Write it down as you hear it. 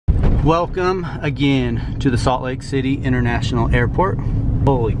Welcome again to the Salt Lake City International Airport.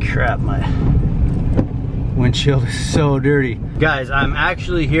 Holy crap, my windshield is so dirty. Guys, I'm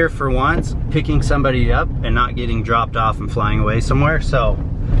actually here for once picking somebody up and not getting dropped off and flying away somewhere. So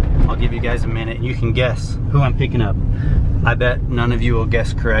I'll give you guys a minute and you can guess who I'm picking up. I bet none of you will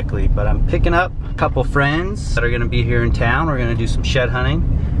guess correctly, but I'm picking up a couple friends that are gonna be here in town. We're gonna do some shed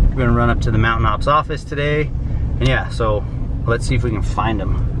hunting. We're gonna run up to the Mountain Ops office today. And yeah, so let's see if we can find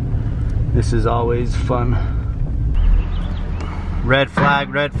them. This is always fun. Red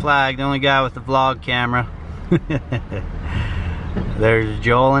flag, the only guy with the vlog camera. There's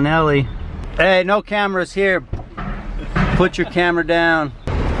Joel and Ellie. Hey, no cameras here. Put your camera down.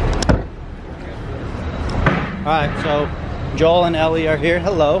 Alright, so Joel and Ellie are here.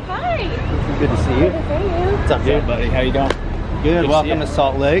 Hello. Hi. Good to see you. Good to see you. What's up, dude? Buddy, how you doing? Good. Welcome to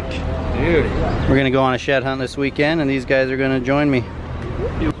Salt Lake. Dude. We're gonna go on a shed hunt this weekend and these guys are gonna join me.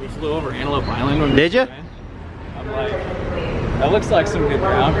 We flew over Antelope Island. When Did you? I'm like, that looks like some good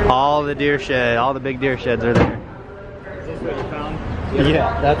ground. All the deer shed, all the big deer sheds are there. Is this what you found?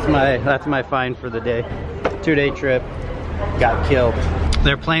 Yeah, that's my find for the day. 2-day trip. Got killed.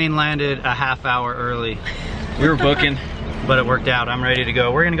 Their plane landed a half hour early. We were booking. But it worked out. I'm ready to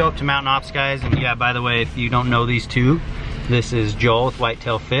go. We're gonna go up to Mountain Ops, guys. And yeah, by the way, if you don't know these two, this is Joel with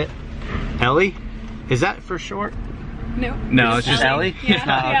Whitetail Fit. Ellie, is that for short? No. No, it's just Ellie. Yeah. It's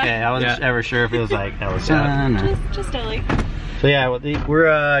not, okay, I wasn't ever sure if it was like Ellie. Just Ellie. So yeah,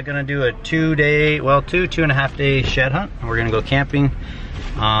 we're gonna do a 2-day, well, two and a half day shed hunt. We're gonna go camping.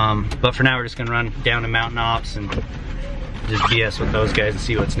 But for now, we're just gonna run down to Mountain Ops and just BS with those guys and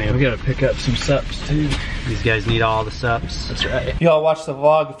see what's new. We gotta pick up some sups too. These guys need all the sups. That's right. Y'all watched the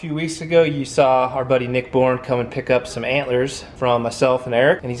vlog a few weeks ago. You saw our buddy Nick Bourne come and pick up some antlers from myself and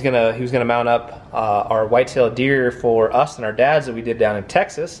Eric, and he was gonna mount up our whitetail deer for us and our dads that we did down in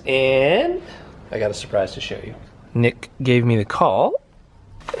Texas. And I got a surprise to show you. Nick gave me the call,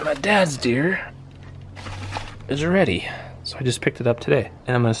 and my dad's deer is ready. So I just picked it up today,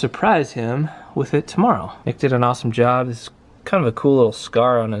 and I'm gonna surprise him with it tomorrow. Nick did an awesome job. This is kind of a cool little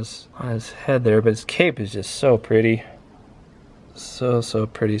scar on his head there, but his cape is just so pretty. So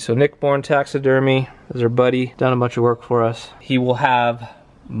pretty. So Nick Bourne Taxidermy is our buddy, done a bunch of work for us. He will have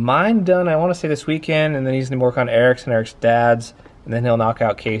mine done, I want to say this weekend, and then he's gonna work on Eric's and Eric's dad's, and then he'll knock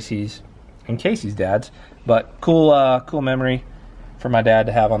out Casey's and Casey's dad's. But cool memory for my dad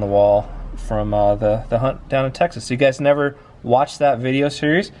to have on the wall from the hunt down in Texas. So you guys never watched that video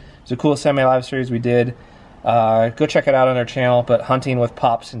series. It's a cool semi-live series we did. Go check it out on our channel, but Hunting with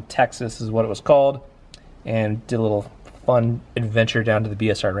Pops in Texas is what it was called, and did a little fun adventure down to the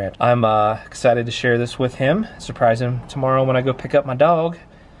BSR Ranch. I'm excited to share this with him, surprise him tomorrow when I go pick up my dog.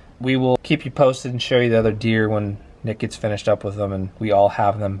 We will keep you posted and show you the other deer when Nick gets finished up with them and we all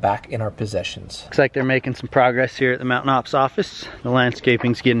have them back in our possessions. Looks like they're making some progress here at the Mountain Ops office. The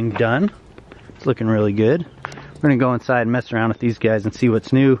landscaping's getting done. It's looking really good. We're gonna go inside and mess around with these guys and see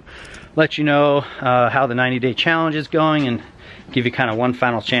what's new. Let you know how the 90-day challenge is going and give you kind of one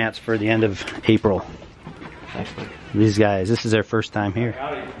final chance for the end of April. These guys, this is their first time here.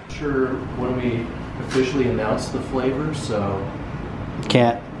 I'm not sure when we officially announce the flavors, so we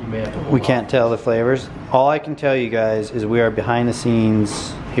can't tell the flavors. All I can tell you guys is we are behind the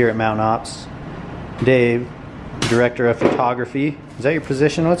scenes here at Mountain Ops. Dave, Director of Photography. Is that your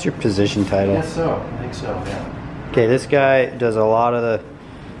position? What's your position title? Yes, so. I think so, yeah. Okay, this guy does a lot of the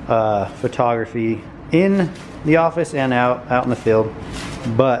photography in the office and out in the field.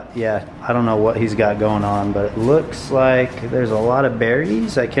 But yeah, I don't know what he's got going on, but it looks like there's a lot of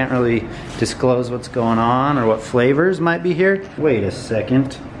berries. I can't really disclose what's going on or what flavors might be here. Wait a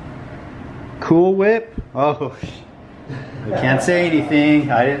second. Cool Whip? Oh, I can't say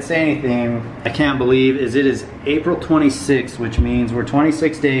anything. I didn't say anything. I can't believe it is April 26th, which means we're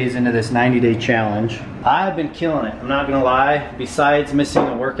 26 days into this 90-day challenge. I've been killing it, I'm not gonna lie. Besides missing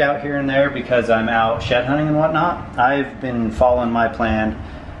a workout here and there because I'm out shed hunting and whatnot, I've been following my plan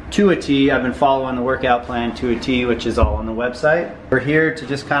to a T. I've been following the workout plan to a T, which is all on the website. We're here to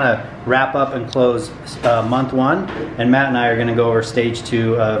just kind of wrap up and close month 1, and Matt and I are gonna go over stage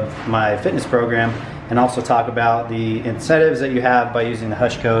 2 of my fitness program and also talk about the incentives that you have by using the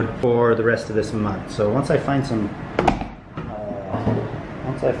Hush code for the rest of this month. So once I find some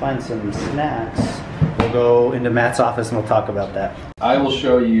snacks, we'll go into Matt's office and we'll talk about that. I will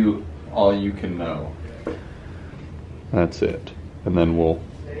show you all you can know. That's it. And then we'll...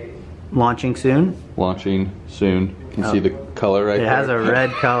 Launching soon? Launching soon. You can see the color right there. It has a red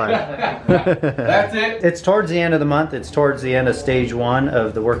color. That's it. It's towards the end of the month. It's towards the end of stage 1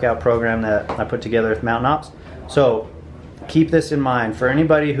 of the workout program that I put together with Mountain Ops. So keep this in mind. For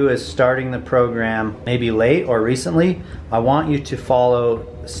anybody who is starting the program maybe late or recently, I want you to follow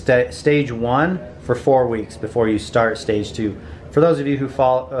stage 1 for 4 weeks before you start stage 2. For those of you who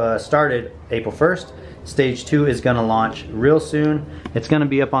started April 1st, stage 2 is going to launch real soon. It's going to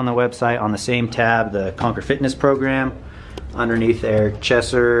be up on the website on the same tab, the Conquer Fitness program, underneath Eric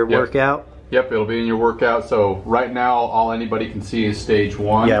Chesser workout. Yep, it'll be in your workout. So right now, all anybody can see is stage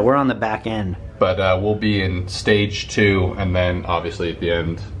 1. Yeah, we're on the back end. But we'll be in stage 2, and then obviously at the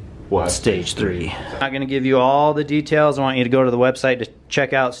end, we'll have stage 3. I'm not going to give you all the details. I want you to go to the website to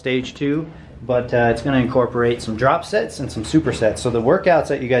check out stage 2. But it's going to incorporate some drop sets and some supersets. So the workouts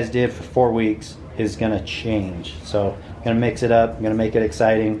that you guys did for 4 weeks is going to change. So I'm going to mix it up. I'm going to make it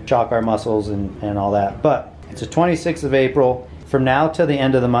exciting, shock our muscles and all that. But it's the 26th of April. From now till the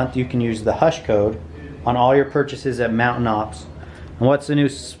end of the month, you can use the Hush code on all your purchases at Mountain Ops. And what's the new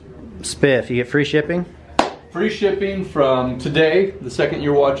spiff? You get free shipping? Free shipping from today, the second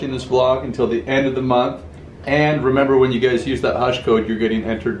you're watching this vlog, until the end of the month. And remember, when you guys use that Hush code, you're getting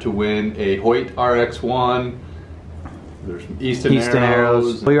entered to win a Hoyt RX-1. There's some Easton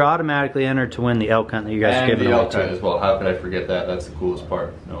Arrows. Well, you're automatically entered to win the elk hunt that you guys are giving away. And the elk hunt as well. How could I forget that? That's the coolest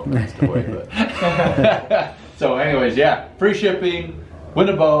part. No, that's the way. But so anyways, yeah, free shipping, win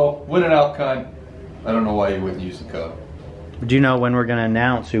a bow, win an elk hunt. I don't know why you wouldn't use the code. Do you know when we're going to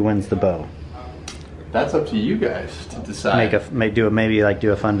announce who wins the bow? That's up to you guys to decide. Do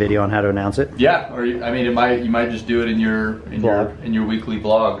a fun video on how to announce it. Yeah, or I mean, you might just do it in your weekly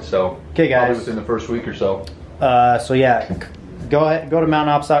vlog. So okay, guys, probably within the first week or so. So yeah, go to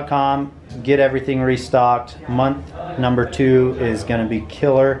mountainops.com, get everything restocked. Month number 2 is going to be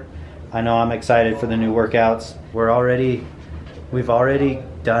killer. I know I'm excited for the new workouts. We've already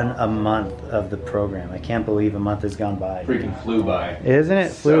done a month of the program. I can't believe a month has gone by. Freaking flew by. Isn't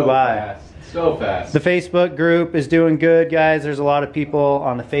it? Flew by. Fast. So fast. The Facebook group is doing good, guys. There's a lot of people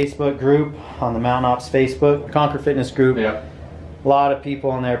on the Facebook group, on the Mountain Ops Facebook, Conquer Fitness group. Yep. A lot of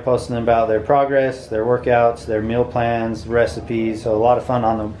people in there posting about their progress, their workouts, their meal plans, recipes. So a lot of fun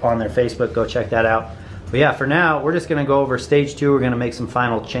on their Facebook. Go check that out. But yeah, for now, we're just going to go over stage 2. We're going to make some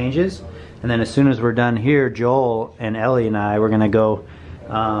final changes. And then as soon as we're done here, Joel and Ellie and I, we're going to go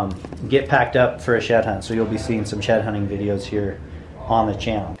get packed up for a shed hunt. So you'll be seeing some shed hunting videos here on the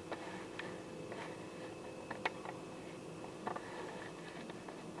channel.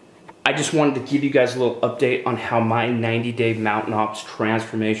 I just wanted to give you guys a little update on how my 90-day Mountain Ops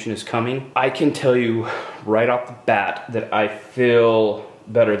transformation is coming. I can tell you right off the bat that I feel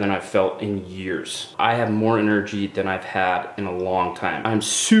better than I've felt in years. I have more energy than I've had in a long time. I'm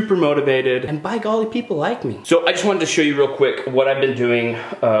super motivated, and by golly, people like me. So I just wanted to show you real quick what I've been doing,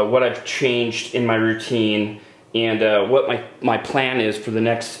 what I've changed in my routine, and what my plan is for the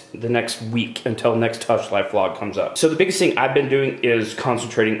next week until next Hushlife vlog comes up. So the biggest thing I've been doing is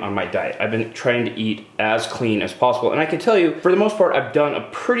concentrating on my diet. I've been trying to eat as clean as possible, and I can tell you, for the most part, I've done a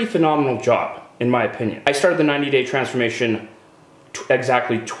pretty phenomenal job, in my opinion. I started the 90-day transformation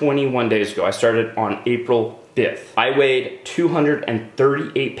exactly 21 days ago. I started on April 5th. I weighed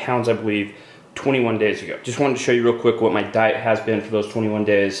 238 pounds, I believe, 21 days ago. Just wanted to show you real quick what my diet has been for those 21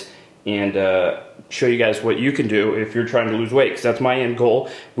 days and show you guys what you can do if you're trying to lose weight, because that's my end goal.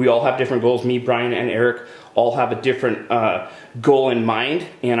 We all have different goals. Me, Brian, and Eric all have a different goal in mind,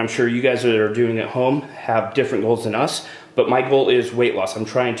 and I'm sure you guys that are doing it at home have different goals than us, but my goal is weight loss. I'm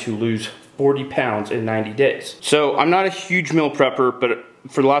trying to lose 40 pounds in 90 days. So I'm not a huge meal prepper, but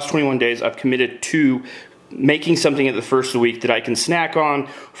for the last 21 days, I've committed to making something at the first of the week that I can snack on.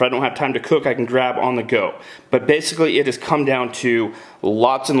 If I don't have time to cook, I can grab on the go. But basically, it has come down to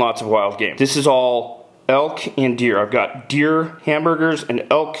lots and lots of wild game. This is all elk and deer. I've got deer hamburgers and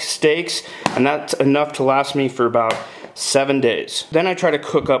elk steaks, and that's enough to last me for about 7 days. Then I try to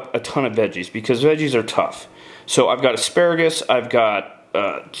cook up a ton of veggies, because veggies are tough. So I've got asparagus, I've got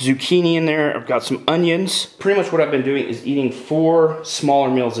zucchini in there, I've got some onions. Pretty much what I've been doing is eating 4 smaller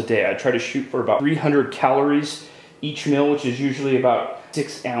meals a day. I try to shoot for about 300 calories each meal, which is usually about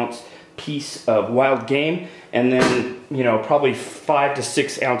 6-ounce piece of wild game, and then, you know, probably 5 to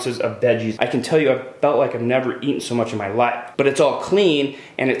 6 ounces of veggies. I can tell you, I felt like I've never eaten so much in my life. But it's all clean,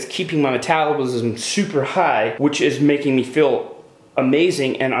 and it's keeping my metabolism super high, which is making me feel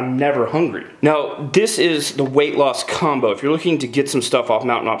amazing, and I'm never hungry. Now, this is the weight loss combo. If you're looking to get some stuff off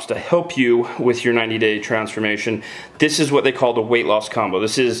Mountain Ops to help you with your 90-day transformation, this is what they call the weight loss combo.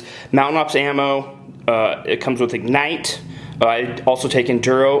 This is Mountain Ops ammo. It comes with Ignite. I also take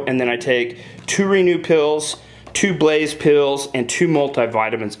Enduro, and then I take 2 Renew pills, 2 Blaze pills, and 2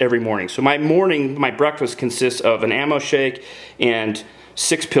 multivitamins every morning. So my breakfast consists of an ammo shake and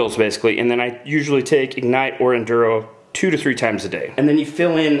 6 pills basically, and then I usually take Ignite or Enduro 2 to 3 times a day. And then you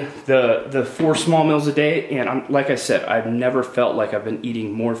fill in the 4 small meals a day, and like I said, I've never felt like I've been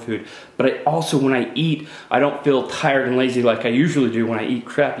eating more food. But I also, when I eat, I don't feel tired and lazy like I usually do when I eat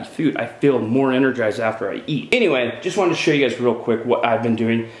crappy food. I feel more energized after I eat. Anyway, just wanted to show you guys real quick what I've been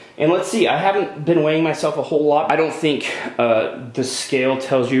doing. And let's see, I haven't been weighing myself a whole lot. I don't think the scale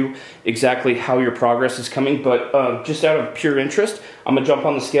tells you exactly how your progress is coming, but just out of pure interest, I'm gonna jump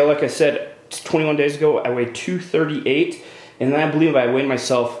on the scale. Like I said, 21 days ago, I weighed 238, and then I believe I weighed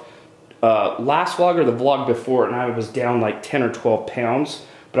myself last vlog or the vlog before, and I was down like 10 or 12 pounds.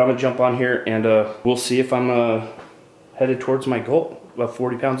 But I'm gonna jump on here and we'll see if I'm headed towards my goal of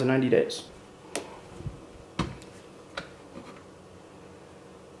 40 pounds in 90 days.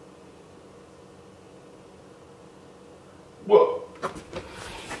 Whoa.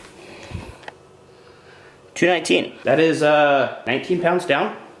 219. That is 19 pounds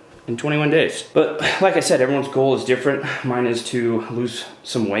down in 21 days. But like I said, everyone's goal is different. Mine is to lose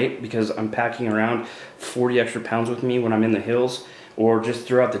some weight because I'm packing around 40 extra pounds with me when I'm in the hills or just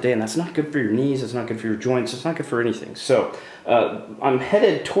throughout the day, and that's not good for your knees, it's not good for your joints, it's not good for anything. So I'm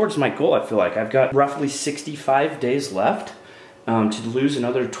headed towards my goal. I feel like I've got roughly 65 days left to lose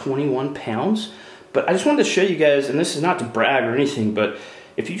another 21 pounds. But I just wanted to show you guys, and this is not to brag or anything, but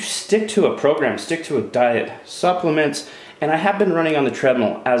if you stick to a program, stick to a diet, supplements, and I have been running on the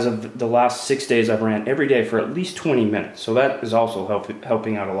treadmill as of the last 6 days. I've ran every day for at least 20 minutes. So that is also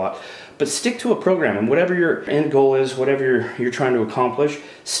helping out a lot. But stick to a program, and whatever your end goal is, whatever you're trying to accomplish,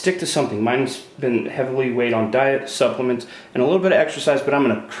 stick to something. Mine's been heavily weighed on diet, supplements, and a little bit of exercise, but I'm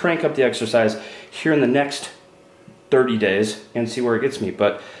gonna crank up the exercise here in the next 30 days and see where it gets me.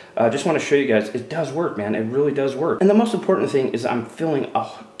 But I just want to show you guys, it does work, man. It really does work. And the most important thing is I'm feeling a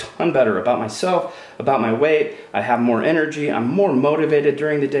ton better about myself, about my weight. I have more energy. I'm more motivated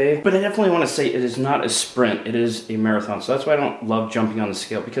during the day. But I definitely want to say it is not a sprint. It is a marathon. So that's why I don't love jumping on the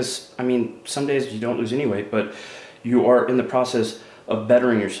scale, because, I mean, some days you don't lose any weight, but you are in the process of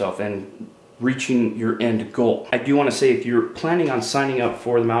bettering yourself and reaching your end goal. I do want to say, if you're planning on signing up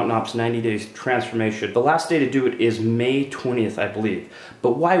for the Mountain Ops 90 Days Transformation, the last day to do it is May 20th, I believe.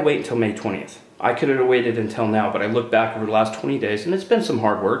 But why wait until May 20th? I could have waited until now, but I look back over the last 20 days, and it's been some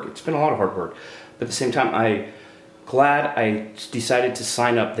hard work. It's been a lot of hard work. But at the same time, I'm glad I decided to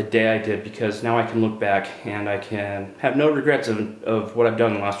sign up the day I did, because now I can look back and I can have no regrets of what I've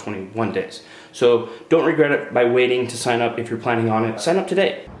done in the last 21 days. So don't regret it by waiting to sign up if you're planning on it. Sign up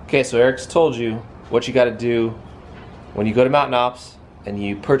today. Okay, so Eric's told you what you got to do when you go to Mountain Ops and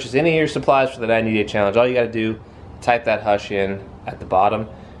you purchase any of your supplies for the 90-day challenge. All you got to do, type that Hush in at the bottom,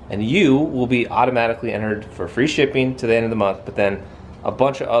 and you will be automatically entered for free shipping to the end of the month, but then a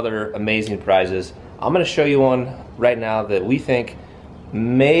bunch of other amazing prizes. I'm going to show you one right now that we think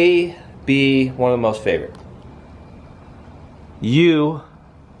may be one of the most favorite. You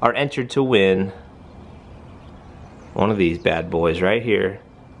are entered to win one of these bad boys right here.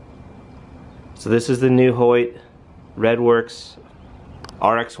 So this is the new Hoyt Redworks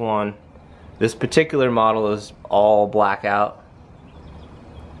RX-1. This particular model is all blackout.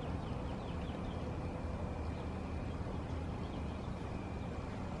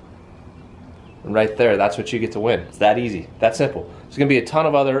 And right there, that's what you get to win. It's that easy, that simple. There's gonna be a ton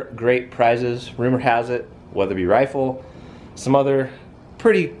of other great prizes. Rumor has it, Weatherby rifle, some other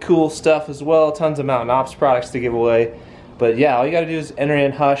pretty cool stuff as well. Tons of Mountain Ops products to give away. But yeah, all you gotta do is enter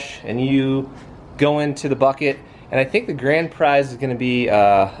in Hush and you go into the bucket, and I think the grand prize is going to be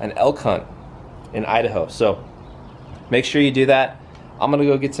an elk hunt in Idaho. So make sure you do that. I'm going to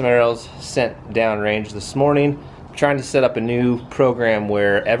go get some arrows sent downrange this morning. I'm trying to set up a new program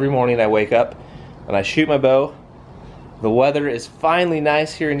where every morning I wake up and I shoot my bow. The weather is finally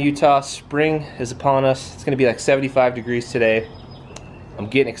nice here in Utah. Spring is upon us. It's going to be like 75 degrees today. I'm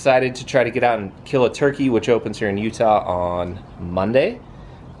getting excited to try to get out and kill a turkey, which opens here in Utah on Monday.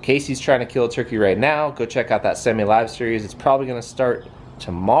 Casey's trying to kill a turkey right now. Go check out that semi-live series. It's probably going to start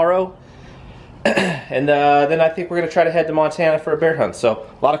tomorrow. And then I think we're going to try to head to Montana for a bear hunt. So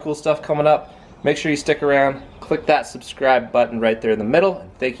a lot of cool stuff coming up. Make sure you stick around. Click that subscribe button right there in the middle.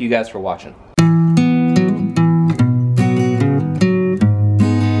 And thank you guys for watching.